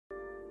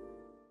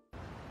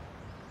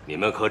你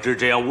们可知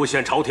这样诬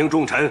陷朝廷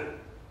重臣，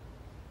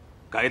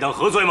该当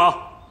何罪吗？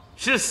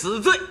是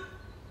死罪。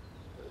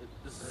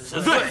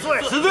死罪！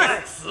死罪！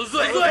死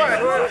罪！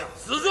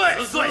死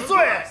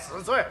罪！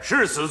死罪！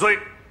是死罪。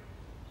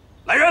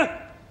来人，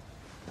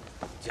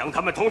将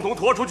他们统统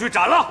拖出去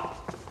斩了。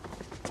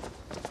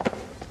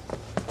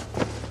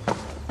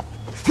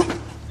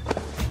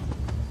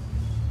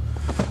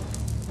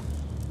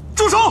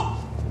 住手！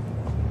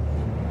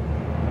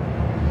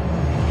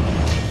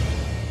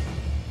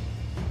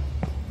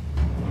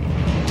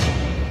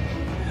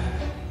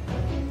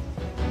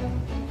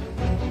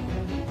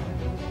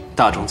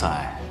大冢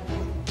宰，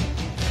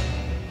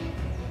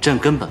朕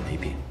根本没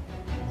病，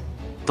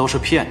都是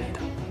骗你的。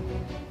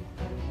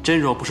朕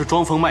若不是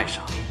装疯卖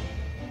傻，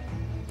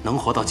能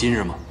活到今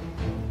日吗？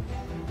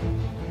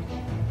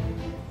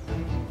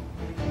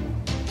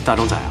大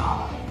冢宰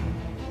啊！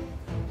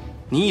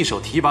 你一手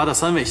提拔的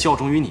3位效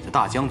忠于你的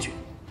大将军，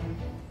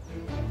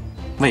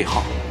魏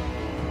浩、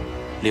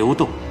刘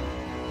栋、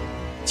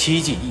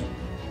戚继义，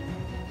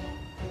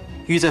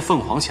欲在凤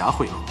凰峡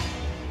会合，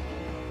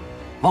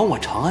往我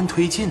长安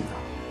推进呢。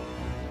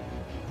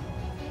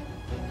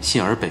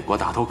幸而北国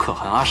大都可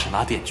汗阿史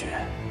那殿决，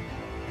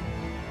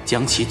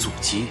将其阻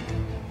击。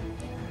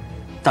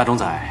大冢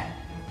宰，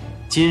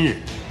今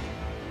日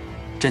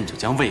朕就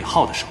将魏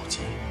浩的首级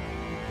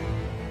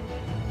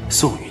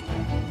送于你。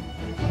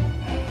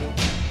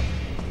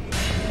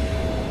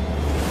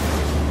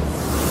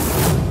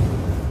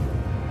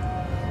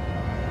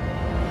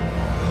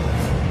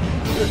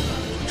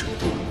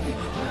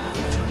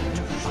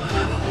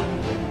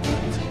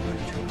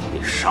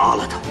 杀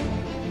了他！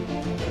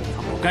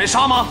他不该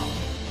杀吗？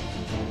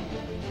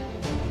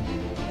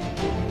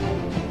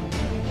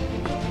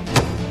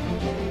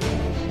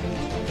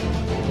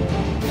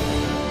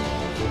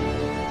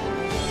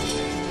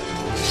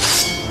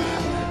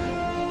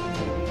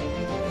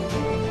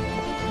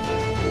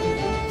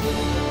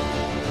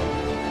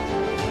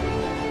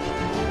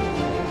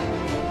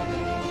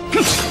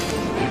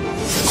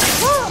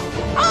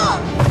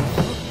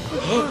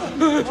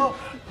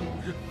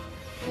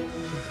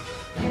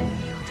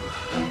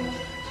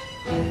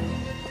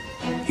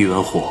宇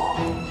文护，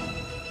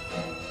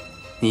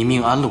你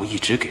命安禄一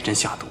直给朕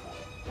下毒，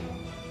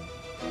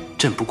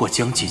朕不过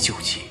将计就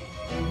计，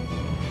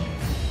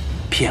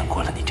骗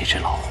过了你这只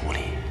老狐狸。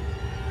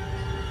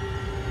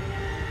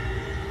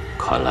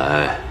看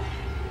来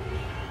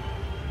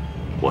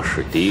我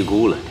是低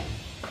估了你。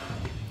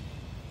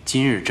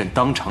今日朕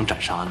当场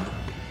斩杀安禄，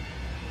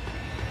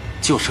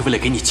就是为了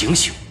给你警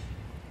醒。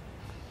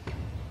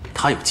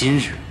他有今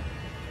日，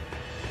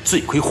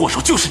罪魁祸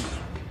首就是你。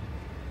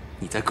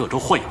 你在各州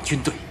豢养军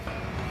队，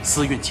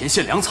私运前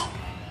线粮草，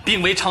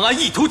兵围长安，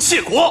意图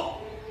窃国，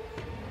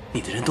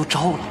你的人都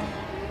招了。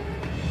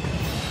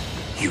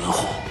宇文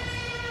护，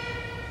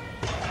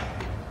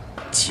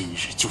今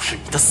日就是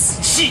你的死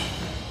期。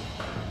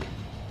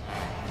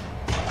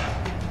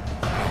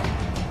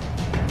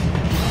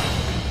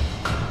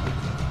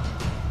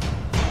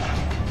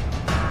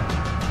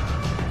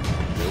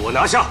给我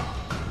拿下！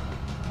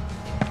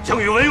将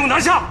宇文用拿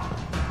下！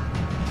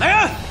来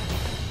人，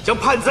将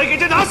叛贼给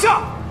朕拿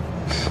下！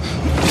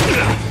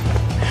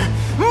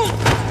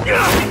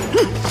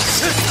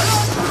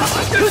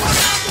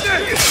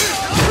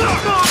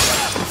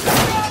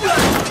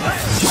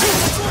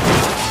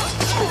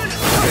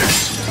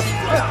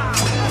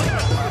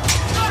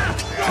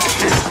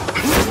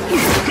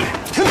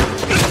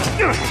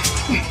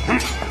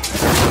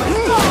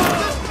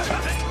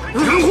 宇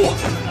文护，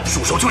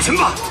束手就擒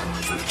吧！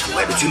城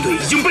外的军队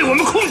已经被我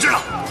们控制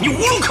了，你无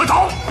路可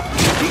逃。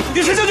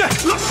羽柴将军，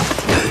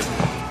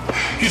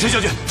羽柴将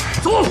军，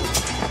走！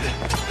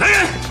来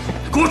人，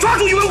给我抓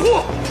住宇文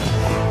护！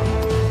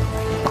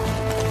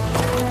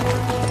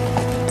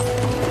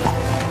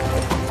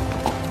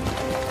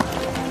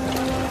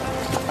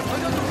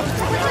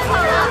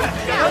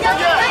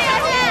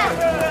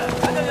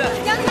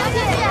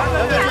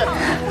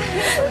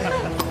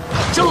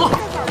小鲁，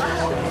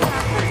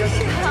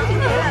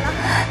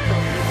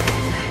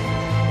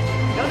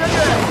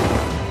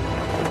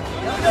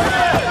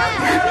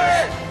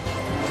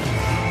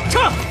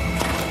撤！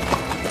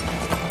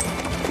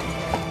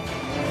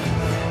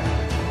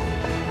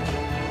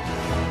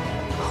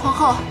皇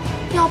后，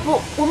要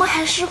不我们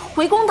还是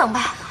回宫等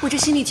吧？我这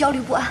心里焦虑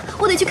不安，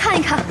我得去看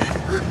一看。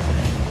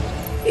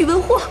宇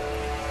文护，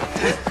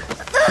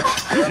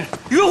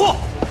宇文护，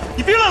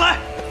你别乱来！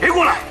别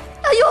过来！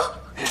哎呦！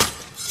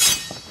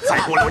 再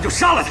过来我就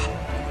杀了他！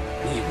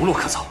你已无路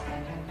可走，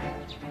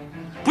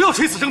不要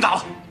垂死挣扎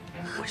了。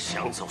我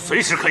想走，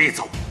随时可以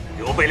走，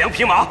给我备2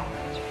匹马，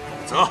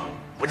否则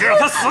我就让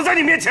他死在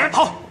你面前。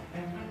好，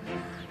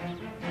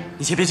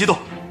你先别激动，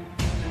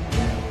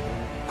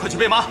快去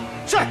备马。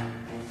是。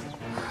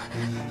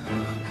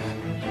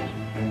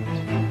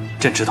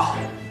朕知道，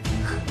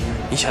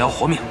你想要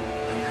活命，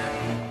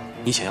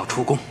你想要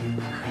出宫。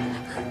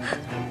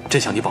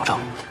朕向你保证，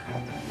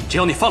只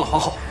要你放了皇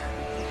后。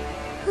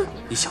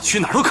 你想去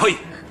哪儿都可以，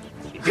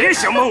你别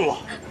想蒙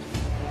我！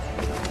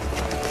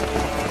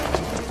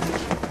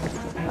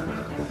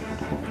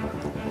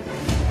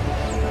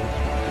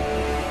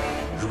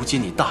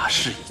今你大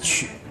势已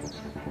去，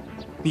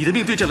你的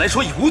命对朕来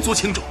说已无足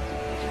轻重。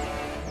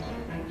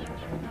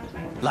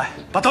来，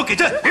把刀给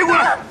朕！别过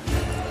来！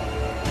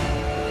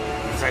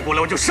你再过来，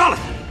我就杀了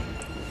你！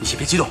你先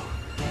别激动，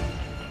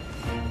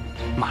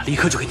马立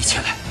刻就给你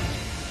牵来。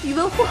宇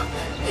文护，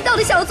你到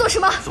底想要做什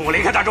么？送我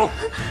离开大钟，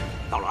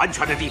到了安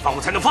全的地方，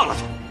我才能放了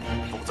他。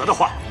否则的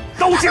话，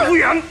刀剑无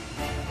缘。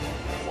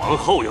皇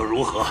后又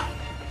如何？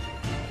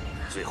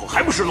最后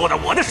还不是落在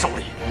我的手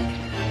里。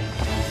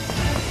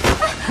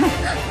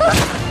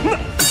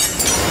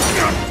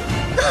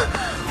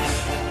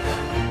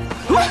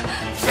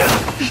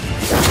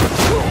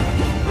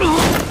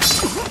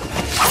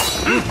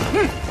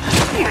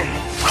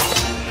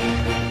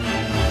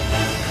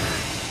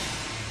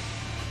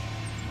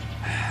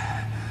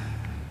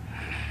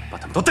把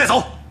他们都带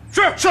走。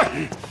是。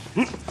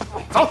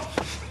走。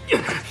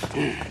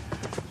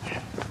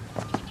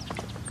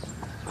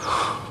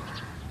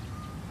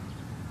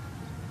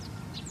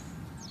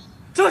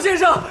周先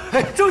生，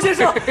周先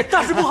生，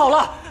大事不好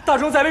了！大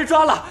钟仔被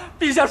抓了，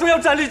陛下说要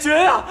斩立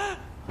决呀！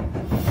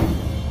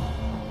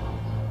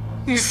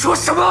你说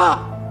什么？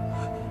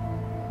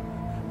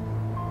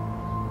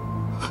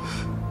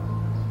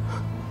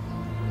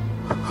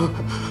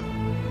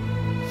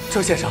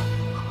周先生，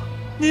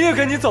你也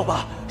赶紧走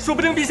吧，说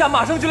不定陛下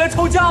马上就来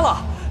抄家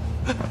了。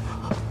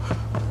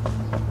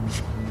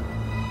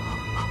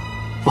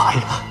完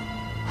了，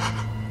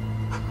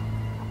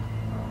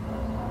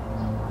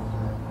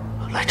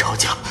来抄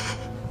家，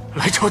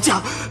来抄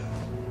家！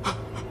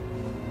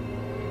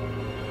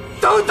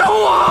等等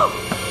我！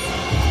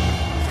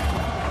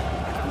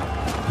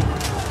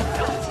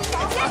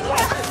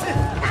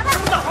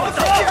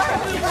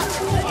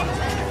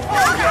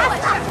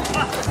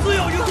自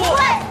有一过。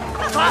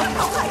杀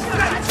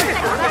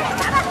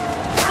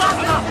死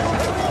他！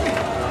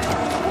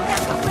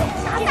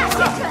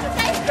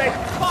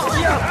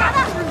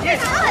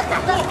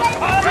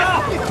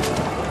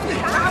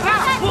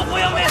祸国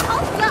殃民！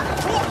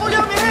祸国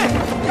殃民！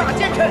大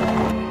奸臣！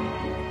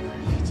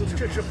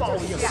这是报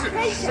应！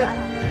是。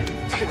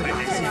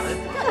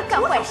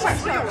干坏事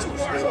是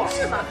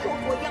吗？祸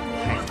国殃民！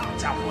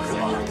家伙是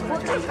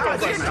大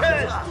奸臣，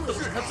都是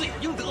他罪有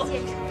应得。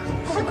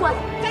公关，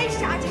该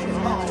杀就是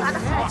抓得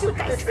好就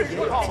该死，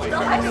得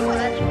还是我们，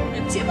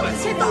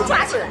先都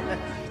抓起来！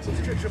这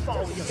是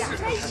报应！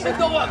千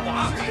刀万剐！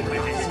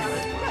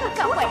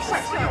干坏事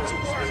是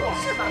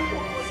吗？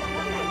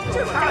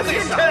这是大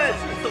奸臣，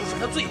都是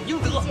他罪有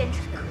应得。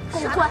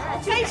公关，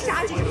该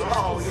杀就是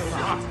报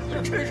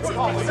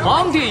应！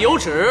皇帝有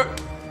旨。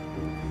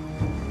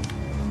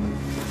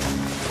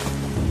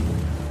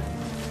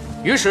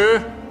于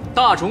是，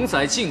大冢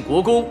宰进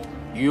国公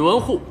宇文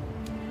护，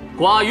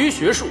寡于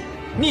学术，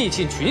逆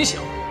尽群小，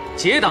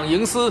结党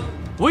营私，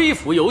微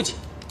服有己，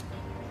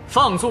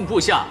放纵部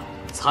下，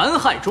残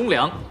害忠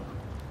良，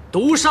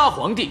毒杀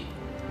皇帝，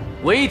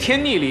违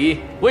天逆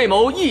礼，为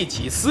谋一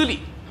己私利，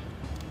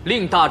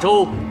令大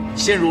周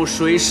陷入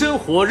水深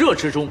火热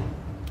之中。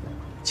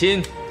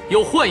今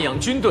又豢养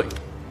军队，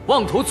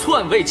妄图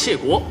篡位窃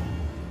国，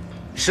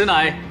实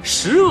乃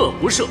十恶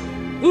不赦，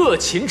恶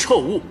禽臭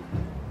物，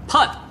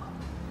判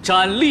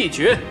斩立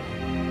决。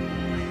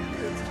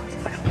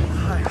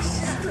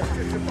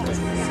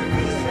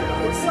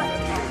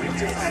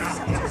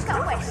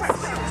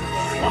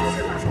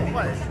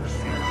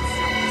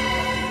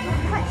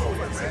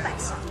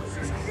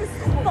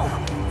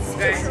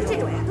就是这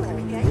种人，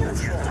原因了他，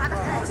抓得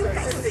好就该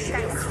死，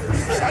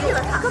便宜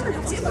了他，根本就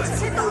接不起，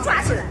先都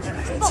抓起来，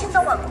千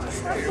刀万剐，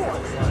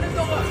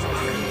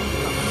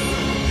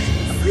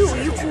有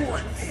一股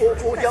祸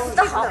国殃民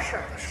的好事。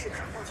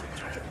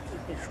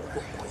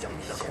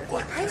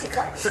还是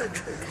干是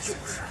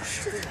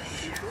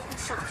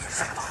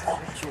杀得好，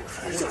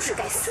就是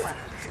该死，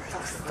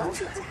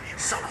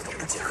杀了都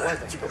不解恨，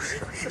就是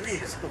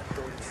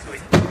对。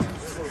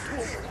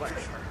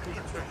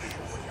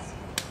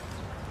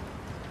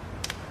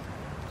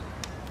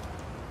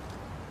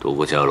独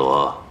孤伽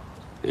罗，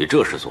你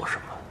这是做什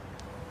么？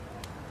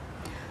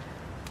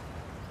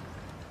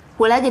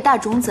我来给大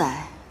冢仔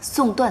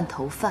送断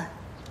头饭。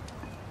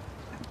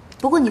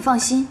不过你放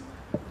心，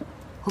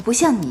我不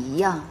像你一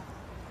样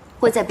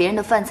会在别人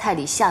的饭菜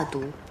里下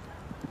毒。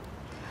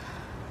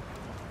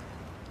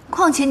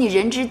况且你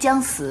人之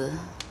将死，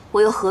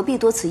我又何必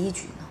多此一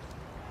举呢？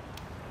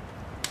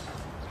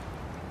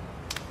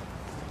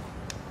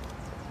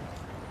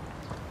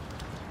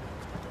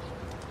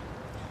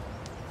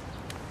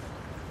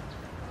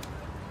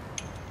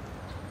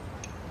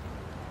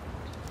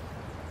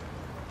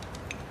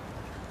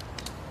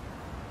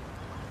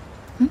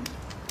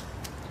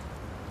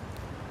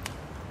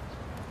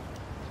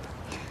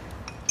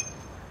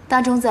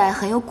大冢仔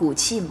很有骨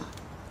气嘛，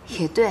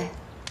也对，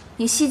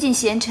你吸尽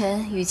贤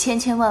臣与千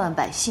千万万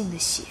百姓的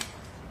血，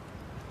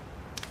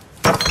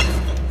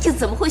又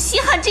怎么会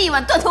稀罕这一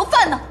碗断头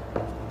饭呢？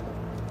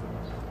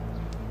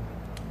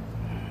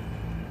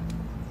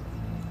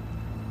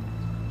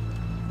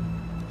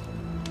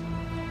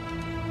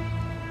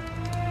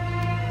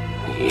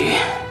你，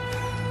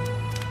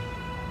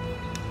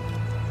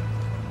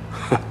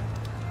哼，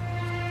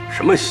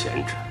什么贤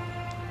臣？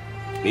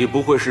你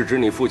不会是指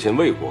你父亲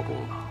魏国公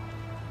吧？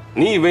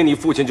你以为你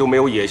父亲就没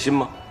有野心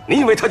吗？你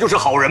以为他就是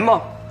好人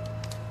吗？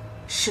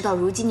事到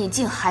如今，你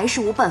竟还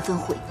是无半分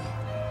悔念。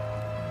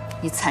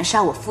你残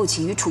杀我父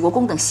亲与楚国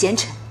公等贤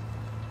臣，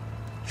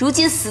如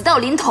今死到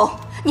临头，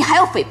你还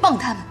要诽谤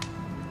他们？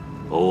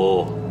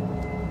哦，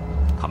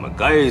他们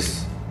该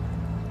死！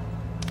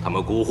他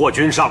们蛊惑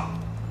君上，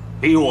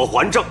逼我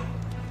还政。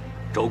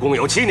周公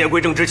有7年归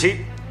政之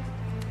期，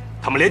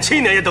他们连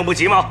7年也等不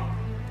及吗？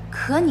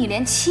可你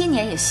连7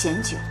年也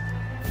嫌久，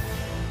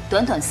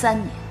短短3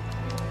年，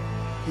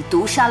你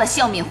毒杀了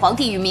孝敏皇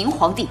帝与明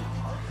皇帝。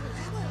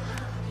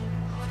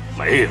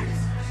没有，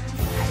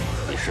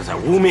你是在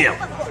污蔑我。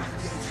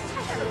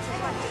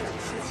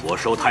我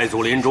受太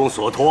祖临终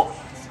所托，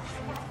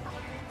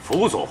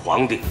辅佐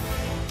皇帝，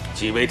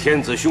既为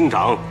天子兄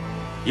长，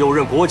又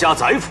任国家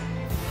宰辅，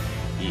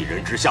一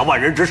人之下，万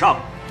人之上，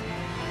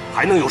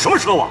还能有什么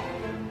奢望？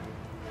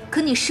可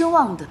你奢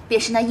望的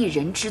便是那一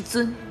人之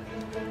尊。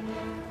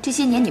这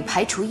些年你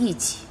排除异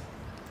己，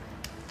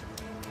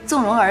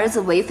纵容儿子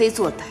为非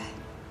作歹，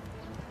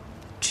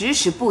指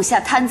使部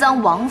下贪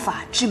赃枉法，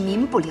致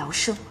民不聊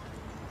生。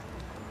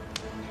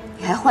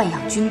你还豢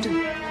养军队，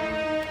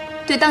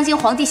对当今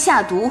皇帝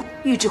下毒，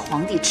欲致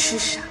皇帝痴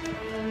傻。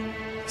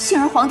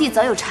幸而皇帝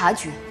早有察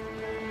觉，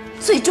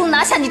最终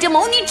拿下你这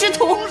谋逆之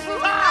徒。处死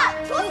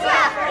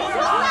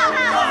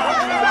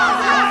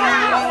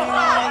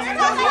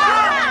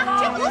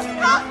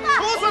他！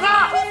处死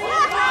他！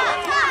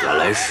原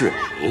来是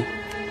你，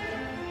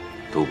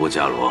独孤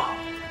伽罗，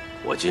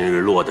我今日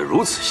落得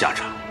如此下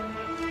场，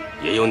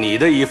也有你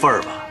的一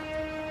份吧。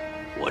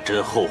我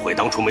真后悔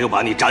当初没有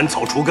把你斩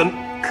草除根。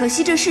可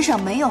惜这世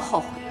上没有后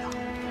悔药。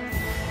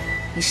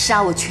你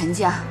杀我全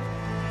家，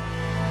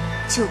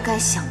就该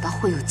想到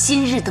会有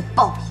今日的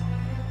报应。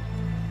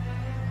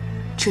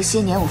这些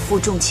年我负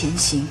重前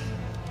行，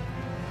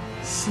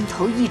心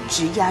头一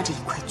直压着一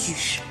块巨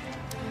石，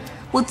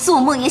我做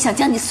梦也想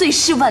将你碎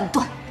尸万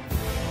段。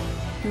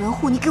宇文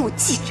护，你给我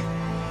记着，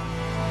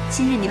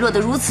今日你落得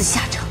如此下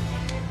场，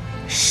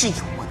是有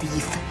我的一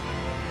份。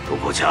独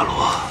孤伽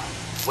罗，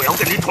我要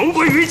跟你同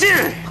归于尽！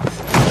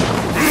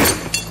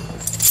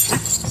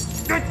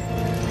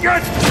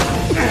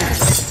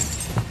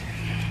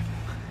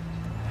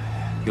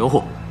宇文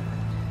护，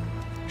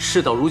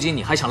事到如今，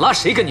你还想拉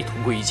谁跟你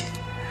同归于尽？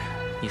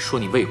你说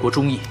你为国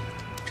忠义，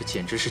这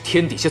简直是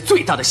天底下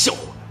最大的笑话。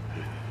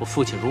我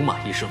父亲戎马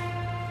一生，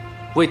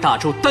为大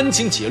周殚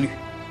精竭虑，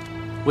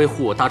为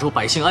护我大周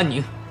百姓安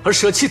宁而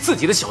舍弃自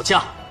己的小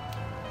家，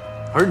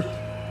而你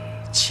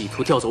企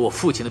图调走我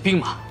父亲的兵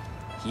马，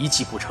一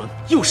计不成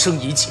又生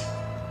一计，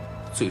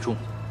最终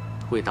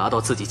为达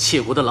到自己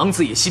窃国的狼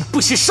子野心，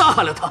不惜杀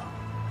害了他，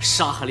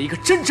杀害了一个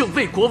真正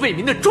为国为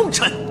民的忠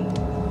臣。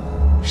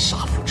杀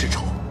父之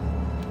仇，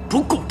不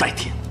共戴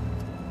天，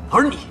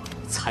而你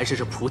才是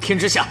这普天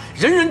之下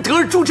人人得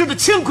而诛之的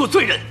千古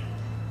罪人。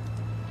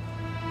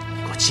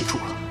你给我记住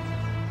了，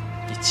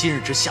你今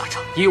日之下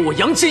场也有我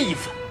杨坚一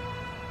份。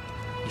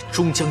你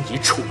终将遗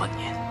臭万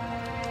年，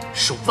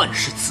是万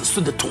世子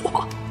孙的唾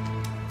骂。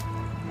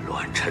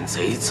乱臣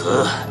贼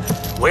子，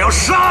我要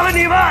杀了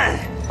你们！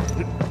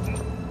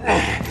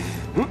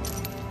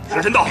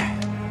时辰到，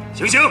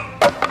行刑！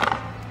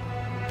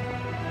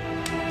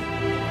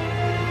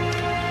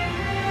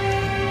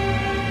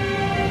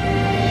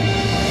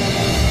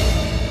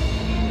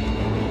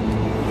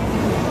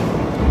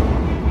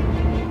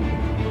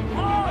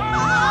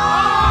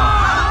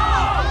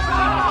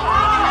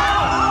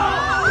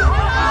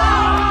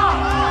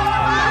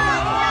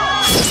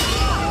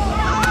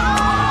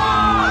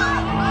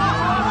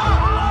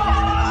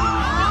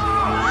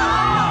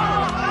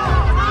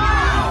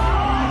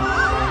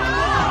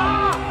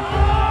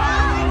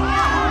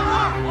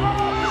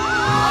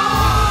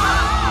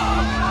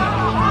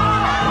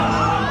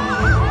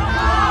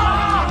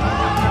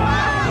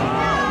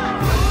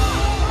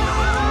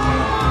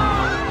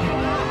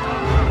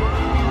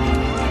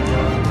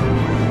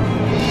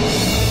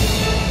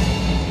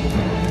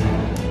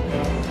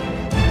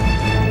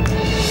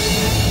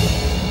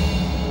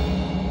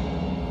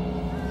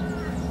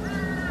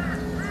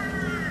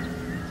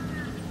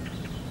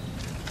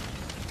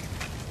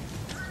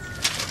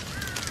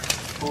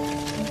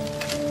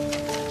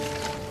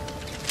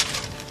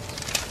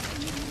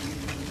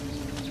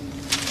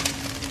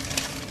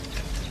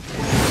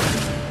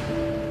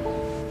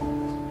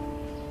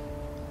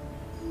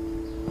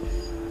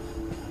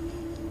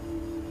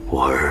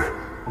我儿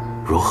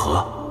如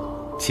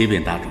何？启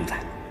禀大主宰，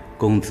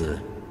公子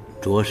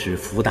着实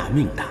福大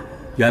命大。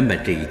原本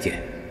这一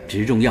箭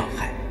直中要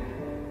害，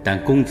但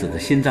公子的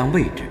心脏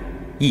位置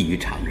异于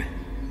常人，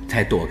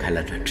才躲开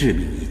了这致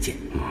命一箭。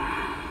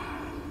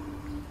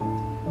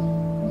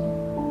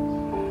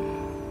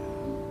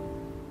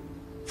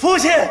父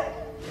亲，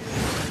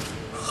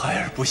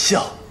孩儿不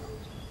孝，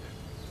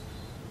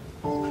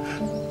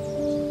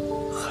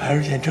孩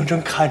儿眼睁睁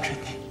看着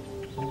你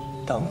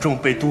当众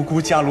被独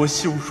孤伽罗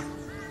羞辱，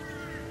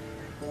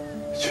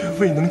却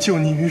未能救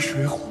你于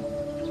水火，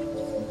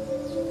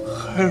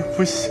孩儿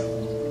不孝。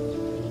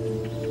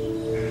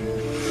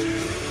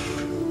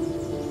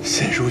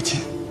现如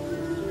今，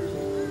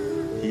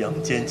杨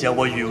坚将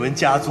我宇文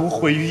家族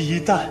毁于一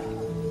旦，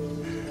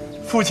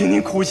父亲您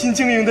苦心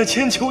经营的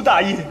千秋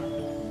大业，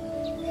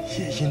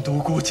也因独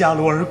孤伽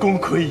罗而功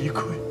亏一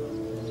篑。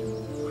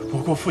不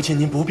过父亲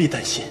您不必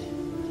担心，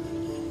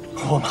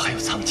我们还有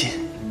藏金，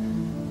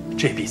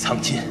这笔藏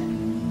金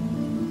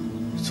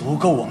足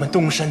够我们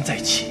东山再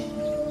起，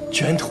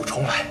卷土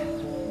重来。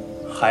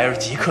孩儿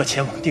即刻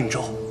前往定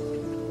州，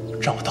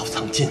找到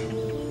藏金，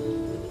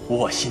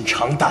卧薪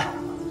尝胆，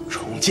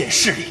重建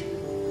势力。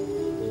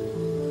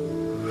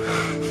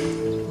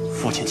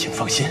父亲请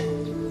放心，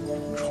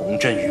重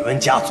振宇文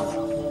家族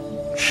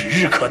指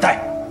日可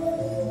待。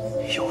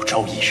有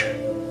朝一日，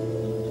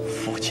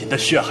父亲的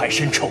血海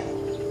深仇，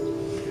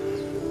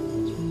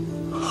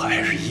孩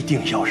儿一定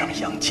要让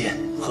杨坚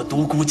和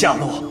独孤伽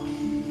罗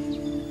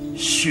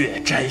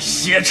血债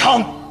血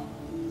偿。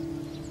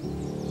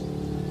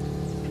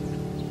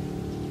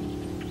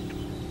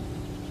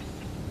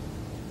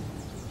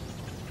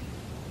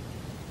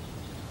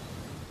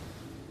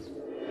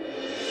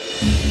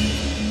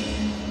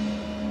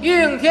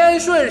应天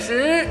顺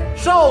时，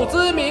受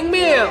兹明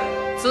命，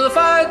此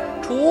番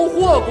除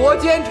祸国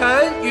奸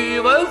臣宇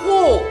文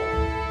护，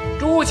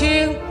诸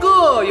卿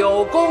各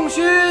有功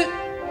勋，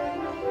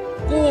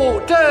故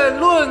朕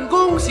论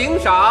功行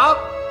赏，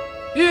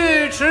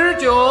御持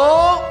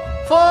酒，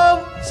封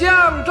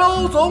相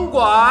州总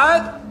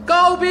管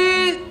高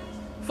斌，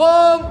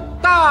封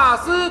大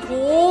司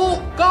徒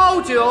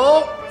高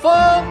炯，封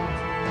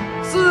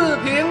四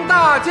平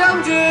大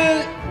将军。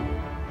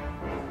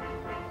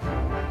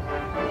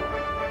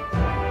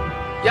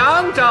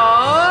杨整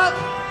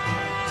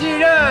继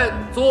任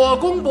左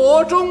公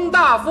伯中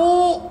大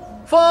夫，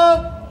封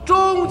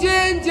中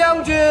监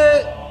将军。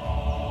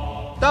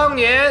当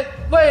年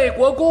魏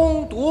国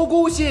公独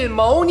孤信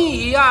谋逆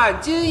一案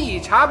今已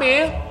查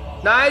明，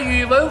乃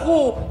宇文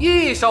护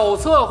一手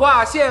策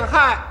划陷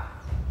害，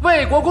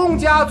魏国公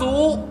家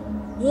族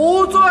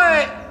无罪，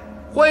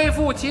恢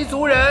复其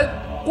族人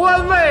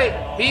官位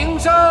名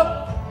声，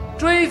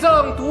追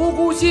赠独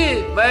孤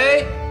信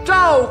为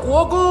赵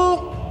国公，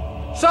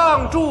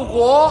上柱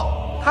国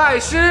太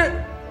师。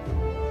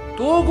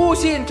独孤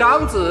信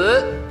长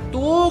子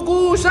独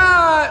孤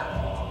善，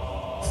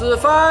此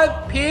番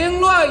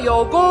平乱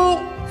有功，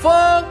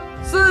封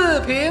四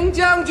平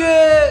将军，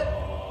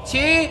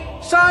其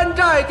山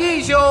寨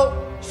弟兄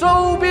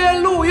收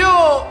编录用，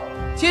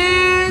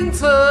钦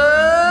此。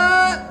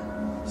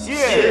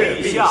谢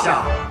陛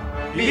下，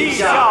陛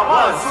下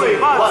万岁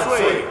万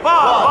岁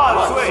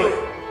万岁！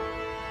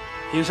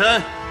挺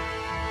身。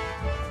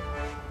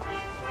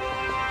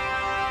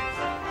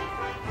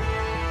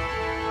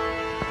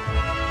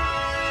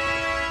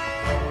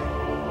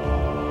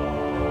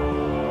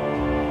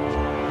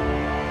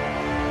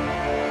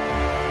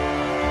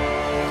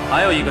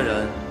还有一个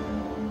人，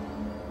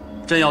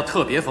朕要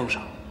特别封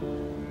赏。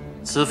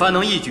此番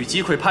能一举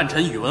击溃叛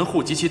臣宇文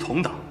护及其同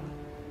党，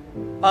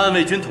暗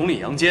卫军统领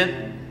杨坚，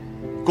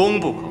功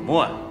不可没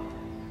呀。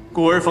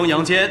故而封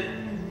杨坚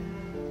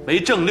为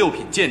正六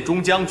品建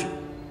中将军，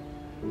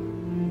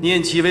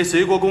念其为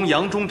随国公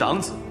杨忠长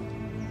子，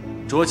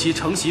擢其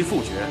承袭副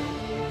爵，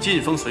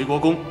晋封随国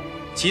公。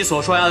其所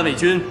率暗卫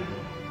军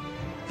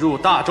入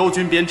大州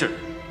军编制，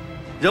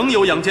仍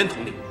由杨坚统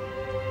领。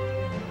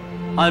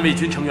暗卫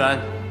军成员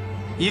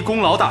依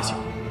功劳大小，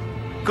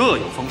各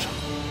有封赏。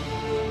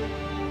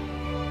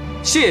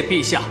谢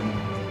陛下，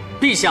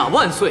陛下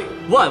万岁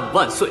万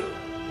万岁！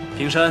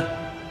平身。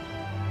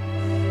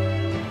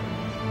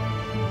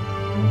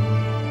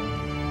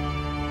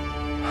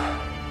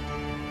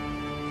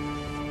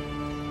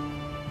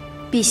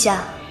陛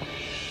下，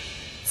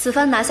此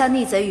番拿下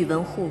逆贼宇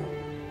文护，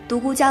独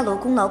孤伽罗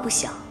功劳不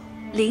小，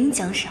理应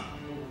奖赏。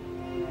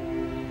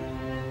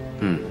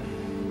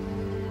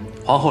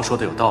皇后说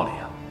的有道理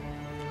啊。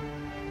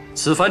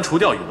此番除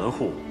掉宇文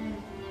护，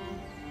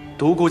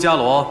独孤伽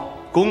罗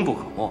功不可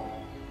没，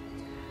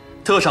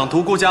特赏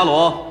独孤伽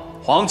罗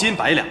黄金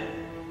100两，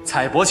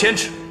彩帛1000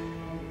尺。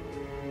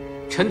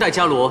臣代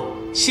伽罗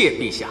谢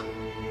陛下。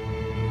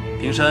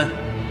平身。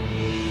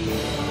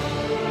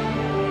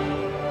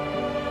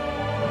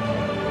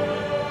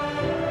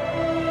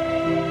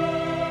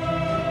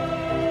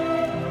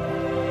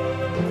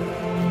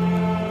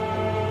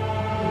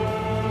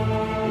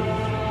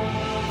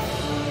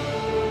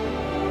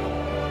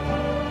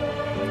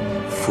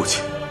父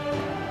亲、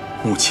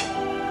母亲、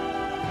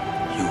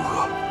英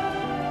娥，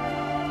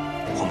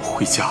我们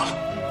回家了，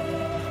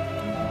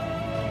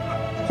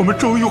我们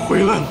终于回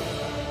来了。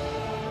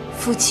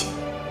父亲、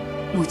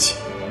母亲、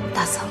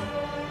大嫂，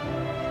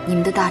你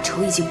们的大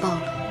仇已经报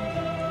了，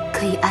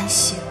可以安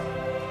息了。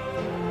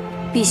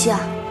陛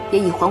下也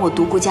已还我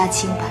独孤家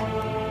清白，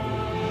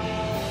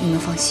你们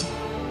放心，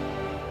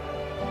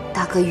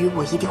大哥与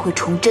我一定会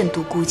重振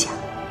独孤家。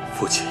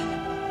父亲、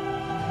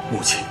母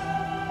亲，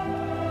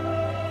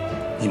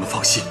你们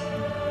放心，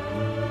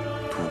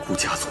独孤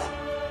家族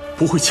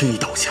不会轻易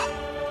倒下，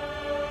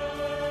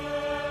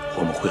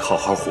我们会好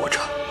好活着，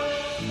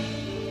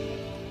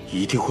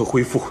一定会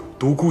恢复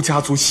独孤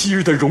家族昔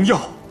日的荣耀。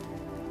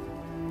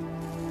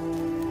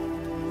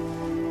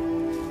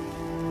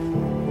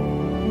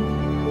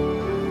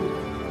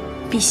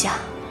陛下，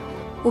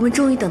我们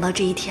终于等到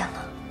这一天了。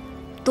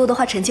多的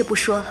话臣妾不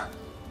说了，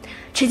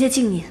臣妾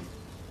敬您。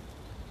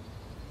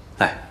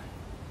来，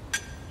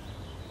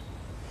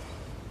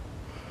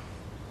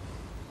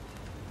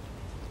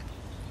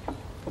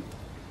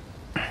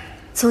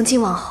从今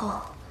往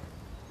后，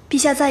陛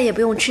下再也不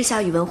用吃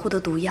下宇文护的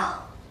毒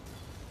药，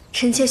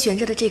臣妾悬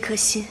着的这颗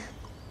心，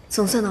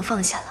总算能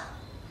放下了。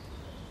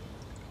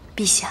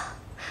陛下，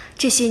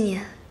这些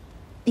年，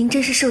您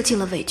真是受尽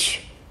了委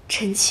屈，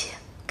臣妾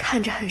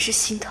看着很是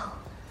心疼。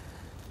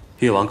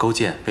越王勾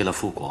践为了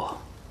复国，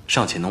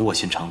尚且能卧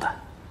薪尝胆，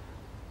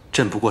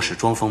朕不过是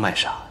装疯卖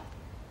傻，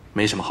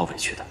没什么好委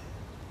屈的。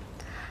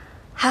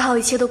还好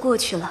一切都过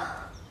去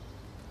了。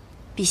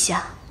陛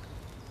下，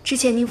之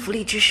前您扶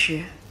立之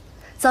时，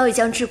早已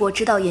将治国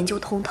之道研究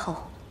通透，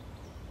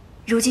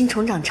如今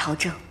重掌朝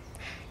政，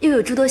又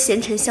有诸多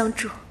贤臣相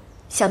助，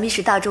想必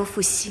使大周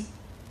复兴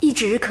亦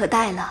指日可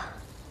待了。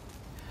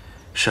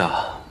是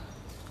啊，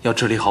要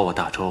治理好我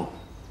大周，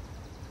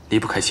离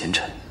不开贤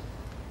臣。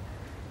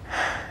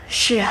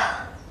是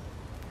啊。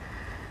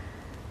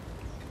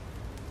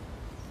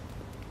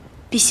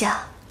陛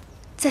下，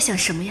在想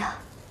什么呀？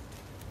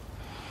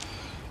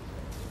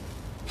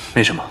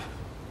没什么，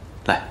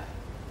来。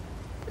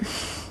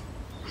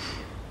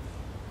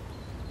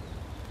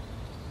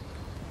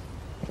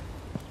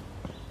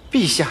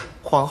陛下、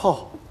皇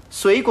后，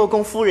随国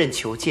公夫人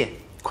求见。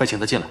快请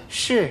她进来。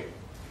是。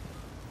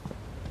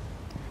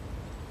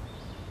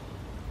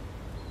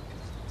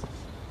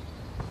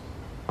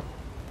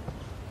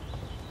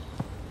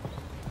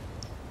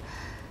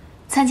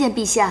参见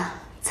陛下，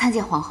参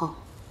见皇后。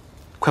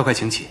快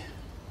请起。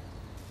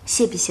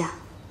谢陛下。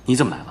你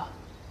怎么来了？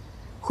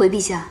回陛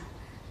下，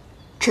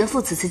臣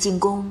妇此次进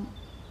宫，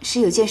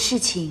是有件事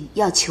情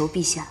要求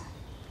陛下。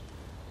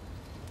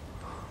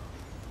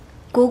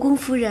国公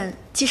夫人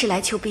既是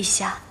来求陛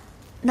下，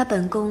那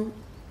本宫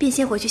便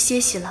先回去歇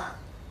息了。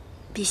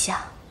陛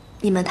下，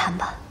你们谈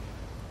吧。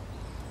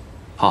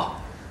好，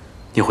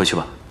你回去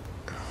吧。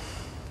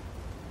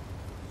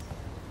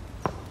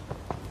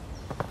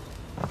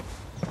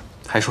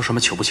还说什么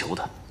求不求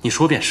的？你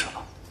说便是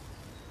了。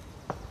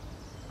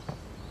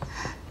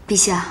陛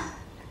下，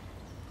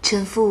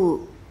臣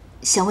妇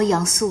想为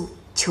杨素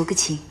求个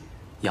情。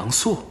杨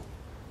素？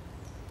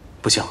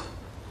不行。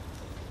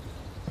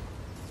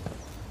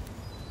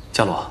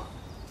伽罗，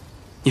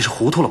你是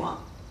糊涂了吗？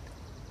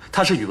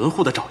他是宇文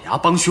护的爪牙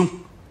帮凶，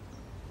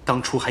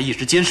当初还一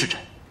直监视朕，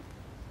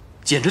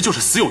简直就是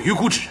死有余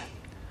辜之人。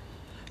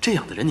这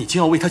样的人，你竟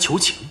要为他求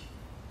情？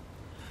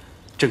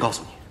朕告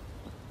诉你，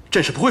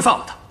朕是不会放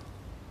了他。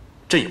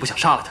朕也不想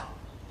杀了他，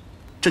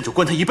朕就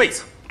关他一辈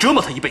子，折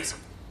磨他一辈子，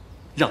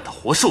让他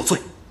活受罪。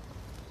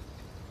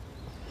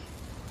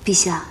陛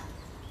下，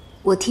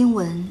我听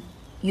闻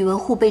宇文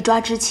护被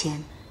抓之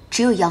前，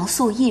只有杨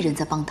素一人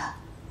在帮他。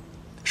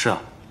是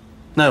啊，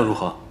那又如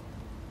何？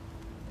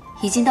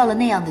已经到了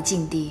那样的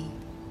境地，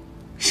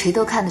谁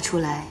都看得出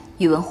来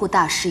宇文护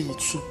大势已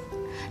去，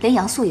连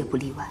杨素也不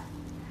例外。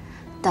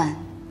但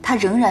他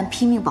仍然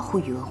拼命保护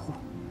宇文护，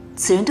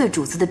此人对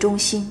主子的忠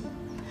心，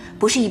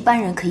不是一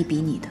般人可以比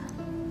拟的。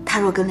他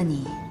若跟了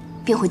你，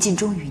便会尽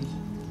忠于你。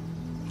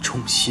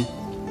忠心？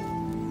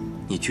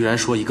你居然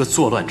说一个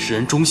作乱之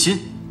人忠心？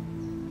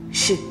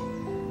是。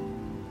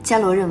伽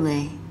罗认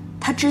为，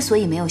他之所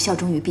以没有效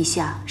忠于陛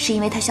下，是因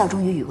为他效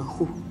忠于宇文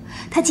护。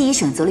他既已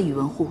选择了宇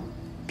文护，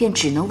便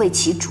只能为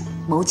其主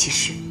谋其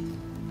事。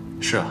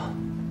是啊，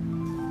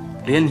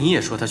连你也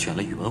说他选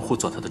了宇文护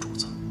做他的主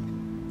子，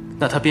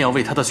那他便要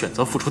为他的选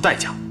择付出代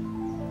价。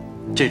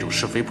这种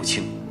是非不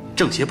清、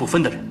正邪不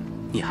分的人，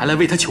你还来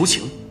为他求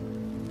情？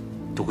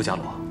独孤伽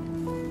罗，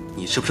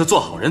你是不是做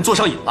好人做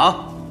上瘾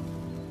了？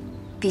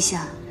陛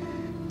下，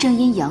正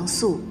因杨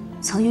素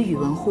曾与宇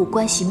文护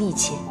关系密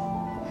切，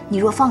你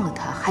若放了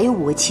他，还有5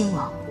位亲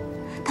王，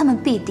他们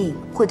必定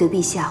会对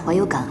陛下怀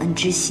有感恩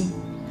之心，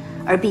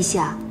而陛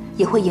下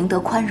也会赢得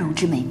宽容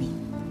之美名。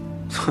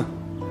哼，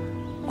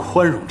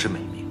宽容之美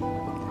名？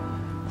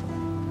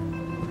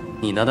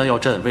你难道要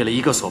朕为了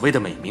一个所谓的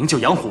美名就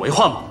养虎为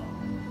患吗？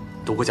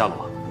独孤伽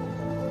罗，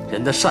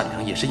人的善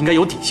良也是应该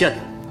有底线的。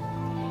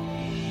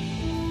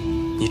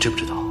你知不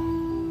知道，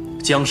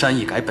江山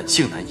易改，本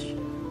性难移。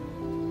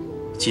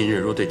今日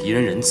若对敌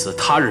人仁慈，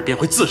他日便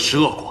会自食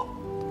恶果。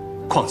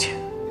况且，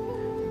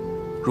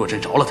若朕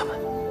饶了他们，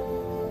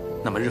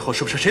那么日后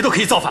是不是谁都可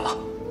以造反了？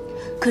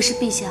可是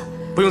陛下，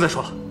不用再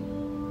说了，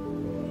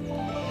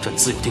朕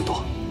自有定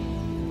夺。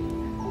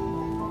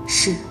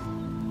是，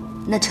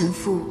那臣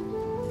妇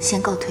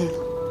先告退了。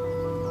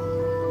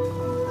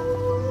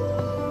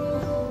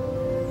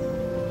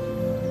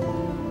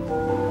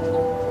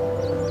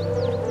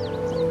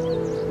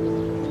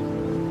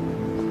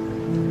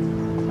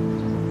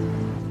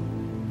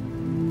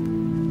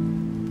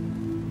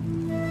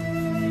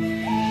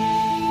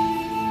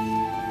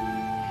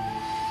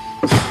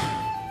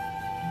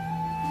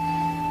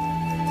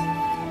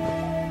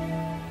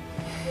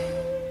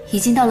已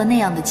经到了那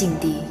样的境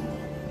地，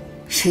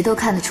谁都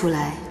看得出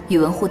来宇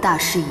文护大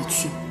势已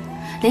去，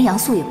连杨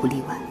素也不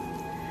例外。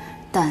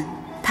但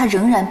他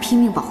仍然拼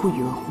命保护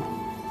宇文护，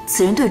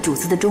此人对主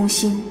子的忠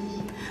心，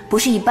不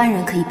是一般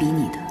人可以比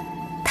拟的。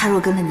他若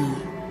跟了你，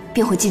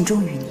便会尽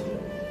忠于你。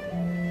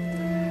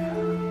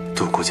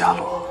独孤伽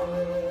罗，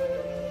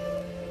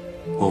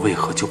我为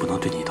何就不能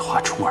对你的话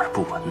充耳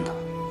不闻呢？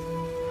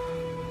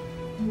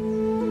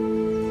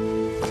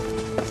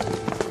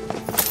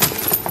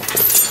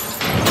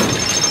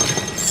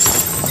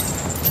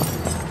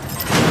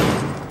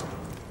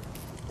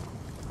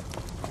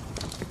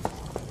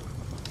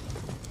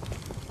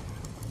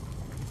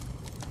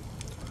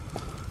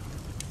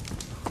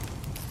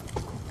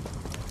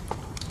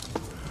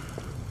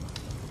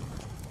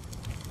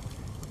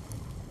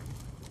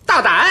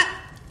大胆！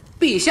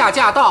陛下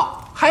驾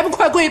到，还不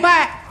快跪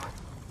拜！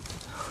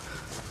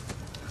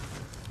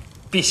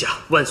陛下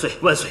万岁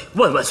万岁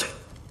万万岁！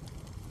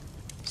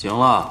行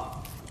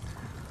了，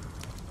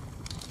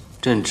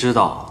朕知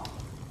道，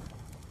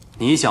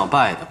你想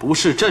拜的不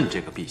是朕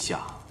这个陛下，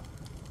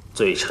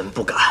罪臣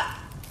不敢。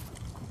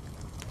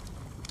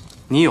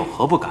你有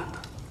何不敢的？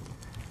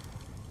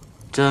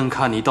朕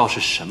看你倒是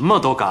什么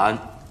都敢。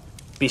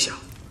陛下，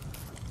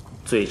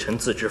罪臣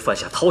自知犯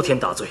下滔天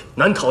大罪，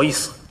难逃一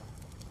死。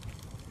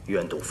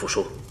愿赌服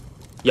输，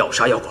要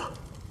杀要剐，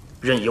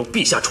任由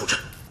陛下处置。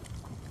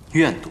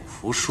愿赌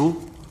服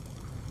输？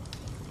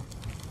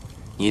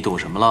你赌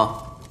什么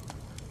了？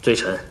罪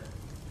臣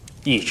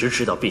一直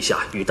知道陛下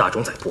与大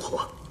冢宰不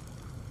和，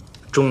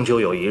终究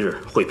有一日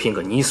会拼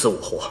个你死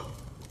我活，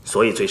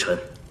所以罪臣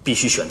必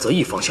须选择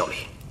一方效力。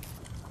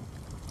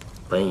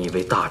本以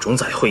为大冢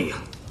宰会赢，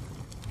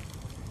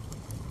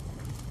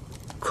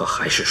可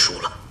还是输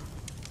了。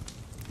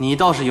你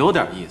倒是有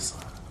点意思。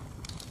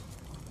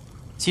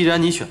既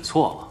然你选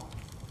错了，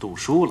赌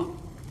输了，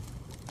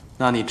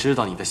那你知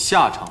道你的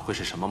下场会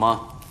是什么吗？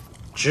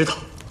知道。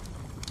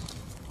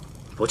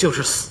不就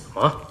是死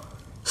吗？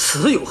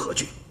死有何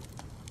惧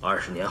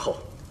？20年后，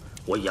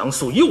我杨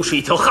素又是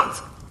一条汉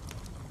子。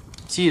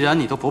既然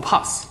你都不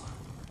怕死，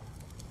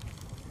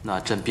那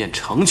朕便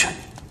成全你。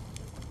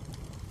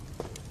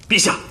陛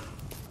下，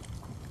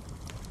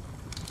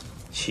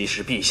其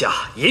实陛下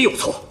也有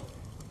错。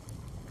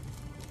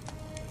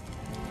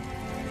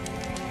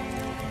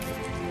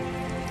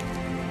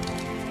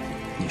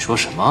你说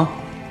什么？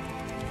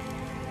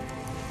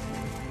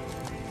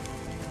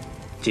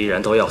既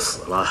然都要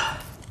死了，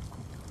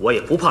我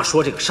也不怕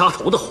说这个杀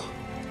头的话。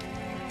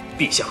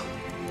陛下，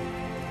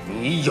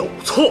你有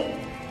错。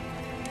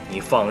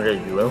你放任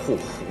宇文护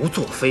胡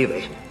作非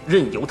为，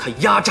任由他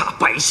压榨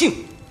百姓，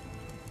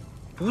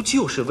不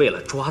就是为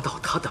了抓到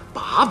他的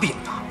把柄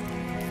吗？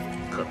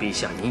可陛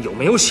下，您有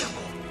没有想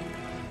过，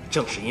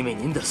正是因为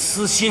您的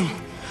私心，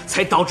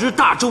才导致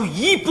大周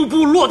一步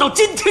步落到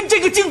今天这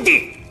个境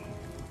地。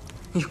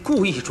你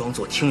故意装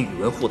作听宇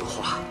文护的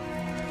话，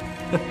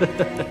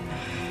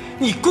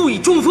你故意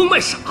装疯卖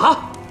傻，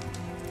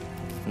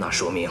那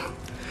说明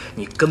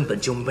你根本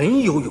就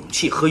没有勇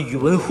气和宇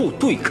文护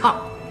对抗。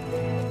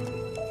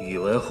宇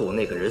文护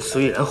那个人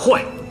虽然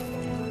坏，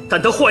但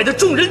他坏得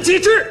众人皆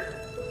知。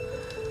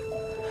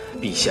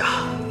陛下，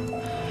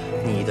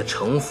你的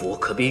城府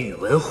可比宇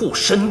文护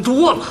深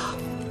多了。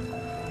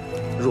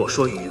若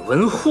说宇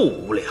文护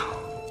无良，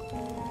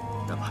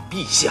那么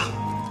陛下，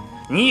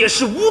你也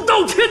是无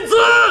道天子！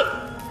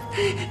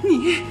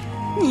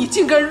你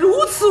竟敢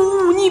如此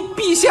忤逆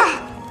陛下！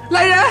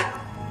来人，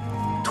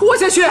拖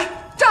下去，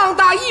杖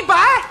打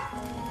100！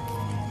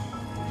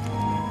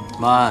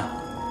慢。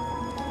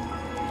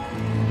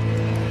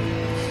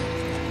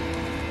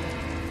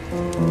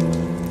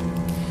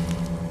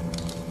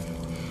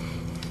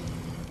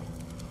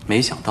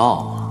没想到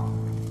啊，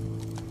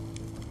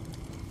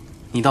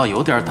你倒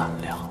有点胆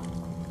量，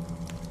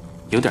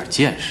有点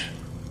见识。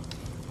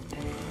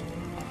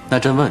那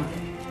朕问你，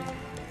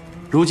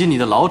如今你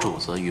的老主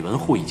子宇文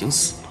护已经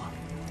死了，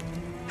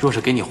若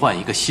是给你换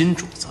一个新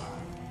主子，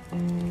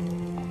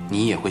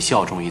你也会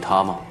效忠于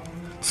他吗？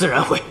自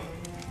然会，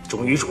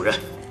忠于主人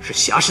是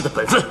侠士的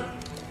本分。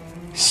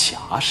侠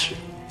士？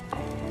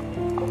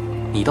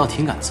你倒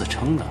挺敢自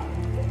称的。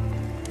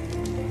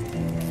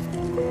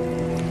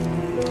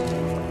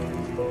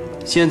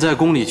现在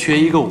宫里缺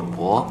一个武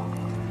伯，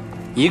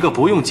一个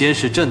不用监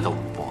视朕的武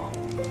伯，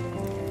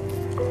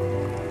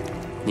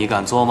你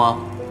敢做吗？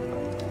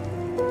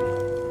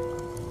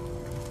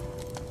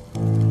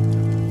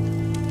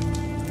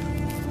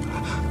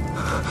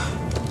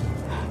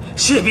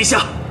谢陛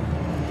下。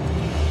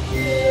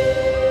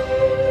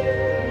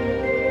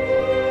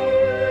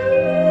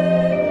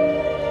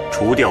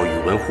除掉宇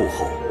文护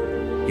后，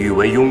宇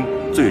文邕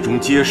最终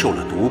接受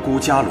了独孤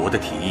伽罗的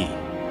提议，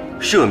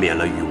赦免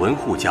了宇文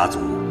护家族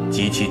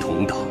及其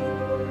同党，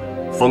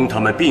封他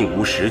们并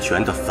无实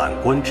权的散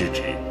官之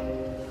职。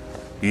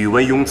宇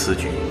文邕此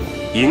举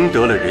赢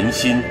得了人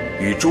心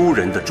与诸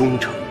人的忠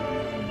诚。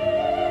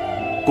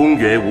公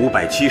元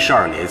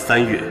572年3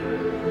月，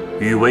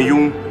宇文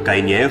邕改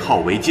年号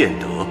为建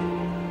德，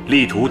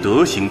力图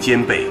德行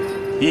兼备，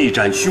一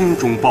展胸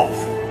中抱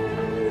负。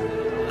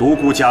独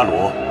孤伽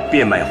罗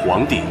变卖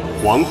皇帝、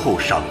皇后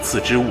赏赐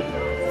之物，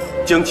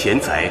将钱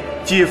财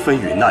皆分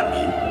与难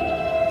民，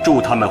助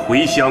他们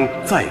回乡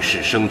再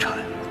世生产。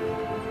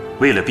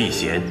为了避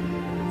嫌，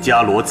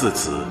伽罗自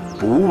此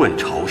不问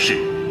朝事，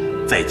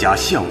在家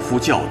相夫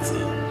教子，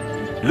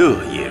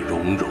乐也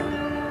融融。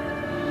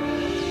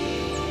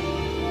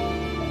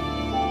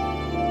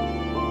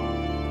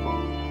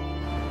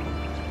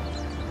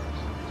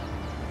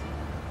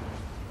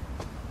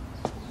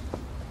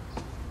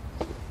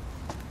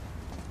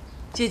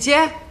姐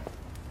姐，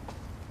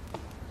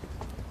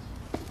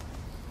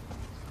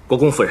国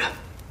公夫人，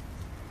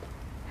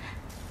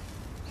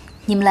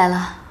你们来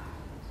了。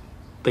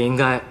本应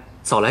该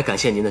早来感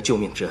谢您的救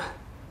命之恩，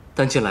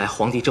但近来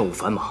皇帝政务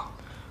繁忙，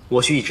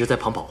我需一直在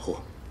旁保护，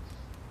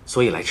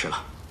所以来迟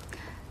了。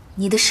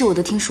你的事我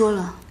都听说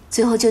了，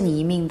最后救你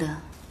一命的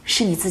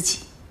是你自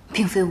己，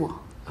并非我。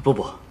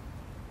不，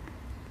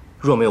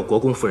若没有国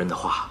公夫人的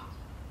话，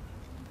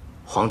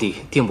皇帝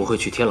定不会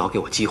去天牢给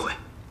我机会。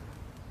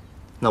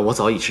那我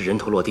早已是人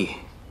头落地。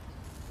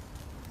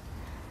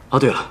哦，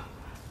对了，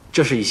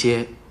这是一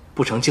些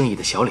不成敬意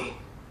的小礼，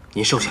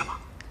您收下吧。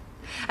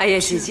哎呀，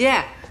姐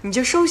姐，你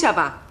就收下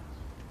吧。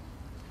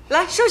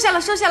来，收下了，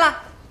收下了。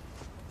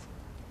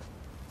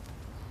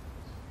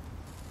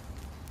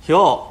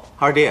哟，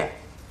二弟，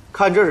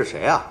看这是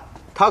谁啊？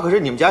他可是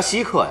你们家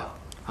稀客呀。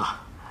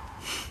啊，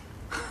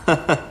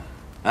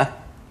哎，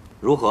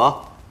如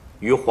何？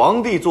与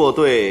皇帝作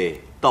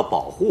对，到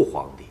保护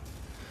皇帝。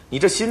你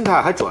这心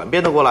态还转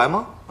变得过来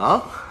吗？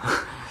啊！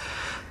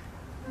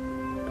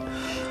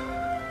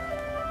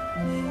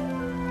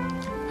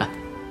哎，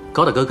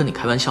高大哥跟你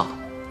开玩笑呢，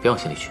别往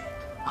心里去。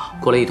啊，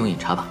过来一同饮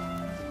茶吧。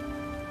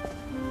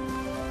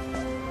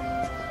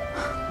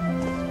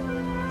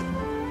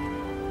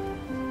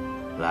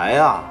来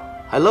呀，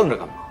还愣着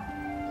干嘛？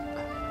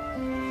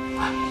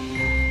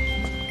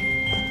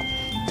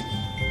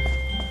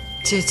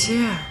姐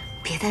姐，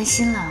别担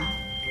心了，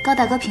高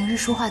大哥平时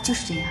说话就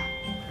是这样。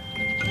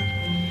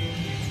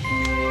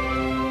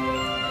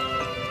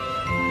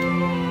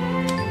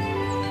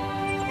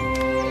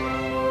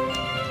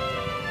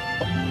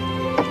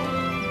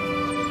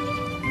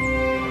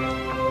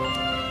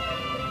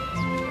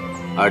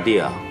二弟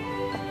啊，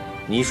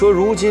你说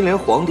如今连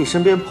皇帝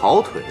身边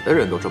跑腿的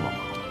人都这么忙，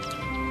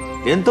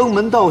连登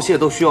门道谢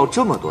都需要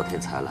这么多天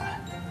才来，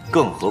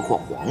更何况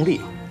皇帝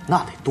啊，那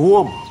得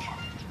多忙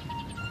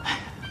啊！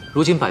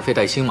如今百废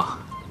待兴嘛，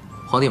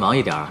皇帝忙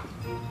一点儿，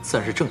自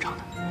然是正常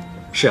的。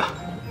是啊，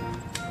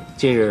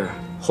近日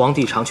皇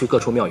帝常去各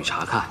处庙宇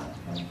查看，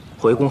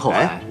回宫后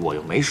来，我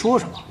又没说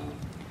什么，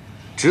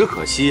只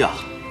可惜啊，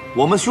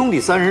我们兄弟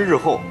三人日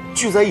后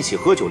聚在一起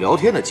喝酒聊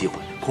天的机会，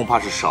恐怕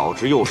是少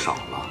之又少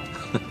了。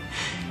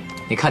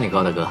你看你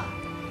高大哥，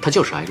他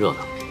就是爱热闹。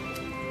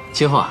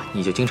今后啊，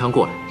你就经常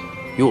过来，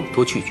与我们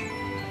多聚聚。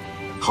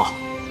好，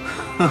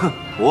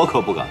我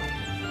可不敢。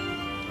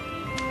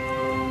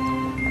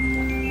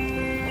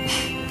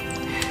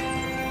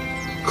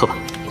喝吧。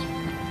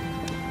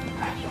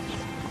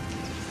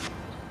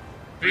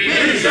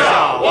陛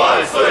下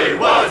万岁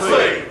万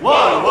岁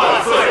万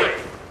万岁！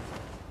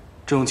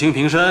众卿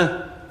平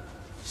身。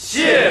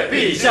谢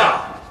陛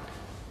下。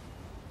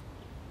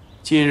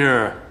近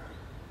日，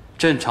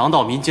朕常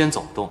到民间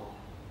走动，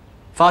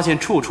发现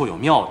处处有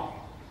庙宇，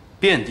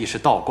遍地是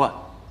道观。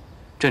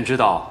朕知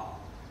道，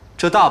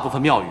这大部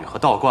分庙宇和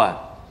道观，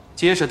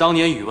皆是当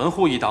年宇文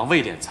护一党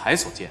为敛财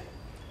所建，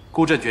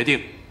故朕决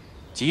定，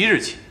即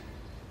日起，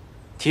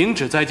停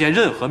止再建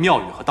任何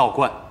庙宇和道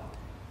观，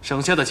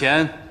省下的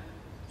钱，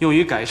用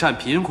于改善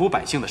贫苦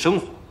百姓的生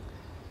活。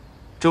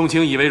众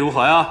卿以为如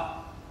何呀？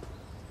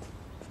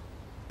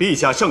陛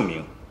下圣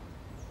明，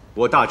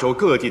我大周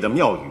各地的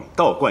庙宇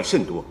道观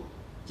甚多，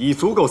已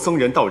足够僧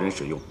人道人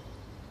使用，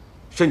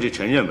甚至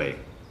臣认为，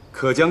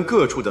可将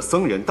各处的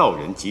僧人道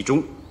人集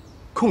中，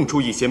空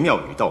出一些庙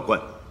宇道观，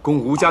供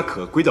无家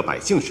可归的百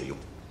姓使用。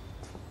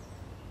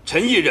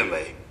臣亦认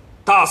为，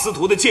大司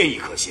徒的建议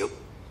可行。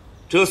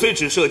这虽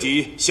只涉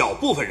及小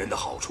部分人的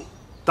好处，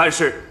但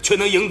是却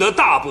能赢得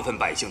大部分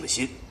百姓的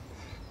心。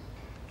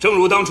正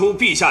如当初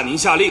陛下您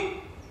下令，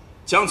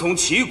将从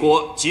齐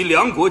国及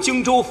梁国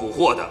荆州俘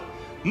获的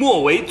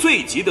莫为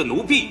罪疾的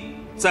奴婢，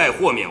再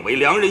豁免为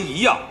良人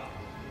一样，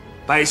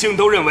百姓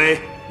都认为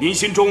您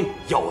心中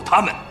有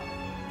他们。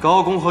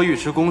高公和尉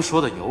迟恭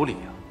说的有理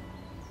啊。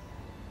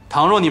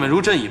倘若你们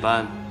如朕一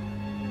般，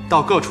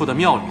到各处的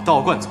庙宇道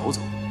观走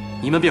走，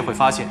你们便会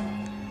发现，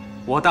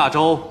我大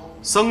周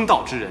僧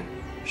道之人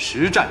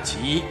实占其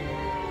一。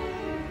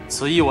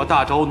此亦我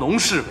大周农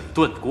事委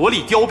顿、国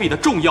力凋敝的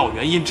重要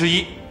原因之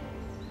一。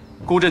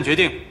故朕决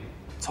定，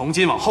从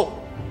今往后，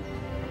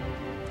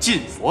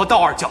禁佛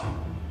道二教，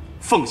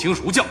奉行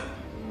儒教。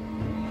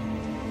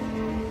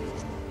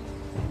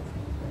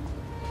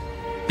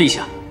陛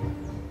下，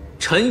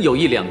臣有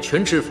一两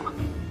全之法，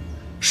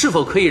是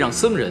否可以让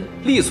僧人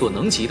力所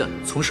能及地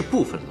从事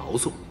部分劳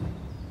作？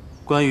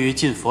关于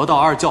禁佛道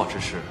二教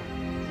之事，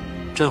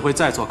朕会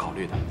再做考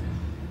虑的。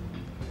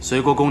隋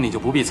国公你就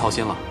不必操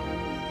心了。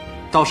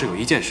倒是有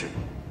一件事，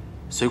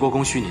隋国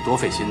公需你多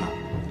费心呢。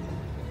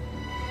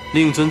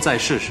令尊在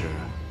世时，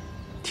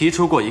提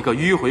出过一个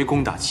迂回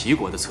攻打齐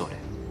国的策略，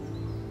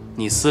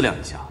你思量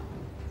一下，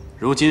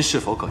如今是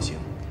否可行？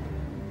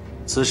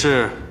此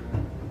事，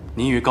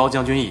您与高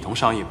将军一同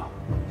商议吧。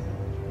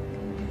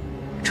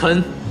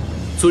臣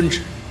遵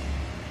旨。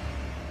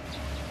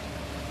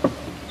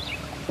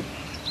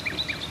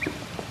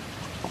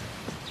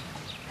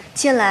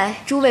近来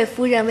诸位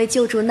夫人为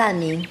救助难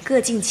民各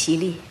尽其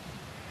力，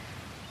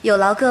有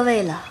劳各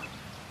位了。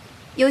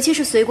尤其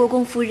是隋国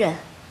公夫人，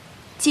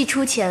既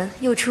出钱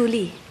又出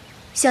力，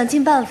想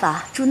尽办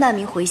法助难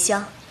民回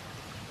乡，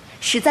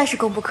实在是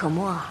功不可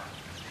没啊。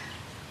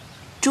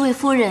诸位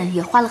夫人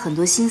也花了很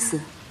多心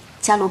思，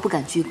伽罗不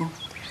敢居功。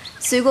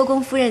隋国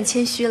公夫人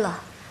谦虚了。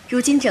如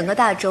今整个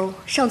大周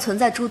尚存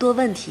在诸多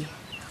问题，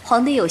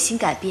皇帝有心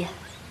改变，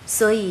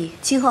所以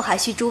今后还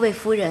需诸位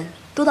夫人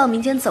多到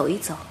民间走一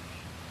走，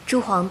诸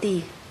皇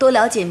帝多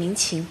了解民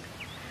情，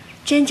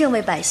真正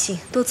为百姓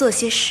多做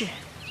些事。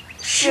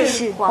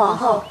是皇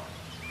后。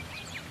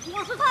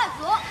我是太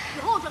子，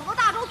以后整个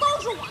大周都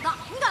是我的，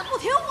你敢不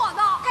听我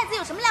的？太子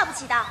有什么了不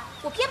起的？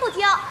我偏不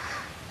听。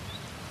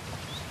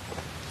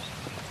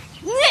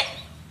你，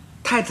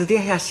太子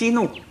殿下息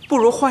怒，不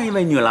如换一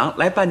位女郎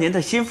来扮您的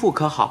心腹，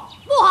可好？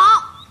不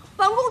好，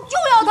本宫就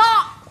要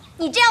她。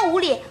你这样无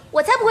礼，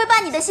我才不会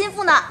扮你的心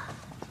腹呢。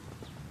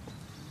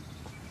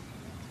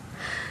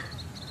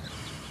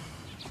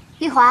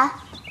玉华，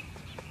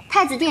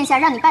太子殿下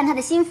让你扮他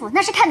的心腹，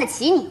那是看得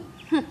起你。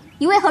哼，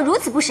你为何如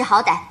此不识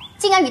好歹，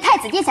竟敢与太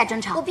子殿下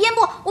争吵？我偏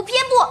不，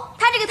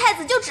他这个太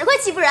子就只会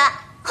欺负人。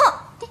哼！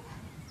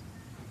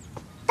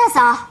大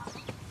嫂，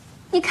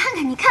你看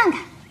看，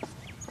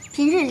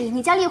平日里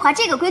你教丽华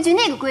这个规矩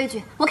那个规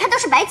矩，我看都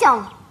是白教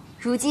了。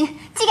如今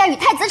既敢与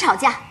太子吵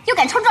架，又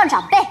敢冲撞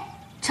长辈，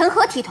成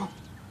何体统？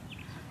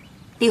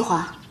丽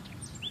华，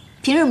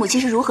平日母亲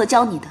是如何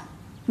教你的，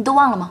你都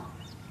忘了吗？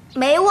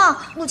没忘，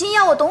母亲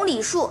要我懂礼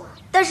数，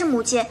但是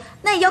母亲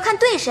那也要看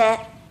对谁。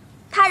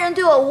他人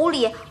对我无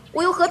礼，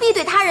我又何必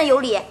对他人有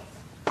礼？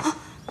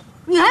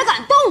你还敢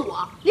动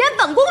我？连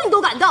本宫你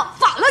都敢动，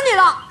反了你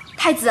了！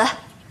太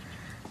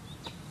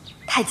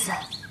子，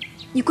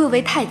你贵为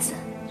太子，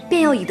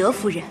便要以德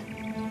服人，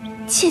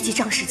切忌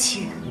仗势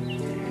欺人。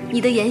你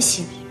的言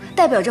行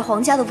代表着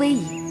皇家的威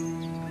仪。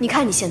你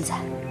看你现在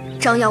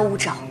张牙舞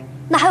爪，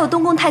哪还有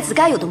东宫太子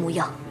该有的模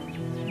样？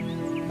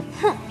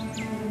哼！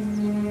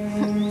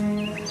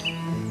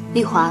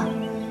丽华，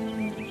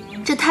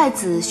这太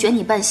子选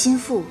你扮心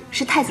腹，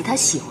是太子他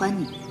喜欢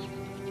你，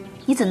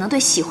你怎能对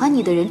喜欢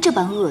你的人这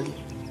般恶劣？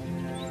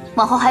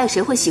往后还有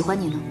谁会喜欢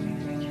你呢？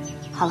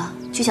好了，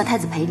去向太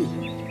子赔礼，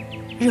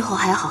日后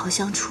还要好好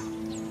相处。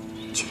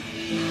去。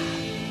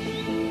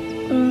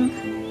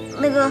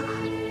那个，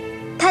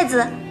太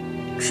子，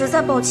实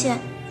在抱歉，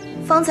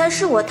方才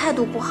是我态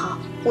度不好，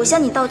我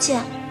向你道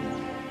歉。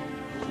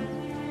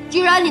既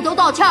然你都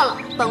道歉了，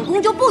本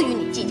宫就不与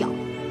你计较。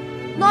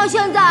那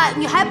现在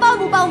你还扮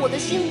不扮我的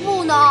心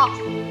腹呢？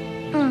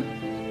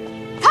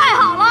太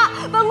好了，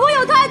本宫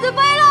有太子妃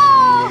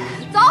喽！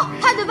走，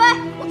太子妃，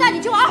我带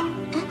你去玩。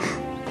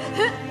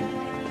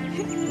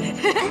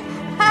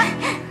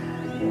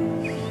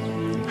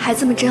孩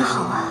子们真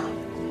好啊，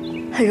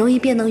很容易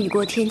便能雨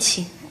过天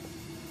晴，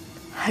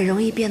很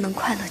容易便能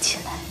快乐起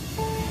来。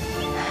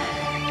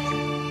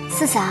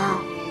四嫂，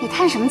你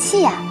叹什么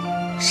气呀？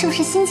是不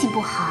是心情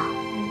不好？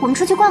我们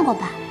出去逛逛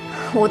吧。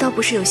我倒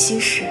不是有心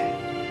事，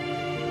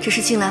只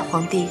是近来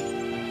皇帝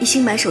一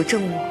心埋首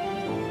政务，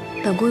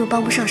本宫又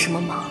帮不上什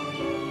么忙，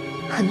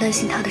很担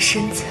心他的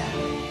身子。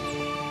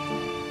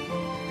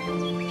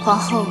皇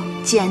后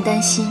既然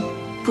担心，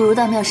不如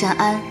到妙善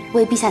庵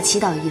为陛下祈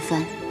祷一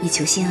番，以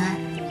求心安。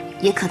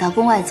也可到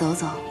宫外走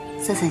走，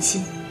散散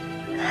心。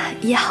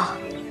也好，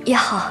也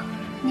好。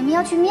你们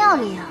要去庙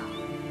里啊？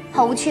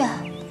好无趣啊！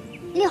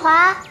丽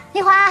华，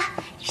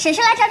婶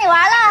婶来找你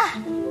玩了。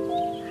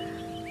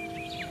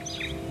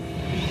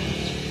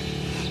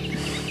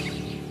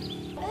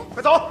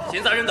快走！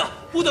闲杂人等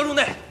不得入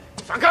内。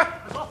闪开！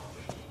走，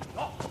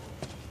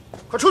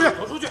快出去！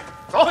走出去！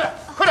走，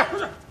快点！出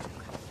去！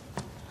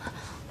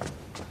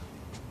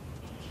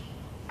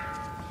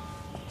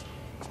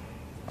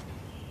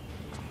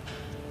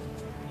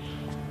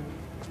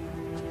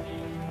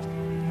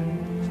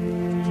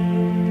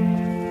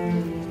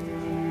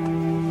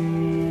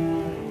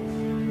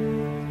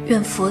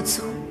愿佛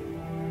祖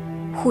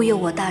护佑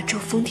我大周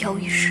风调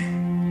雨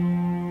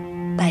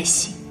顺，百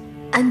姓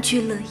安居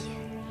乐业，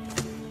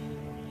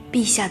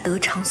陛下得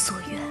偿所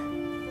愿，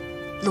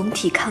龙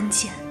体康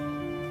健，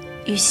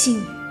与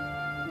信女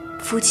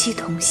夫妻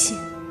同心，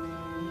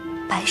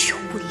白首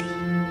不离。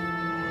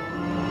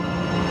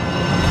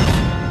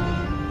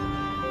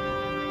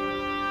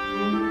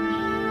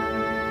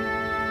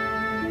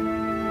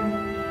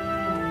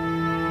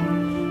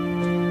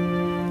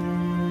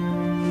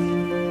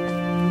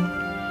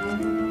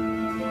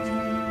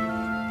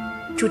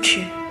主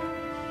持，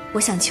我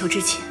想求之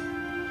前，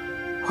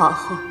皇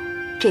后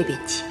这边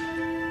请。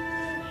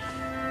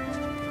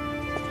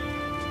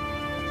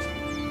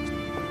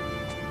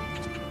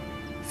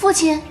父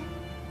亲，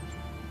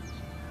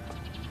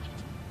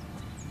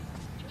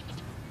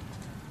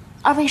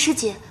二位师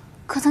姐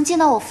可曾见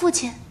到我父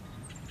亲？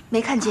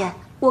没看见，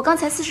我刚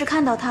才私事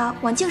看到他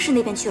往净室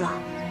那边去了。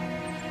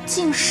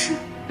净室？